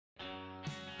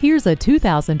Here's a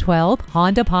 2012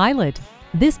 Honda Pilot.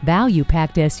 This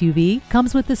value-packed SUV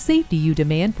comes with the safety you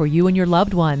demand for you and your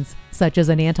loved ones, such as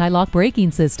an anti-lock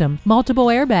braking system, multiple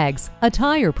airbags, a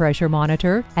tire pressure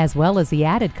monitor, as well as the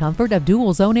added comfort of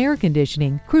dual-zone air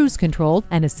conditioning, cruise control,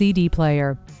 and a CD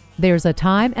player. There's a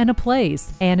time and a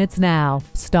place, and it's now.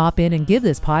 Stop in and give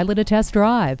this Pilot a test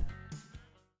drive.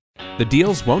 The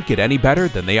deals won't get any better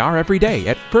than they are every day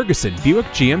at Ferguson Buick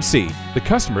GMC. The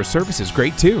customer service is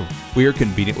great too. We are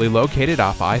conveniently located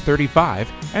off I-35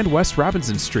 and West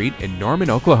Robinson Street in Norman,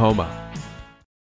 Oklahoma.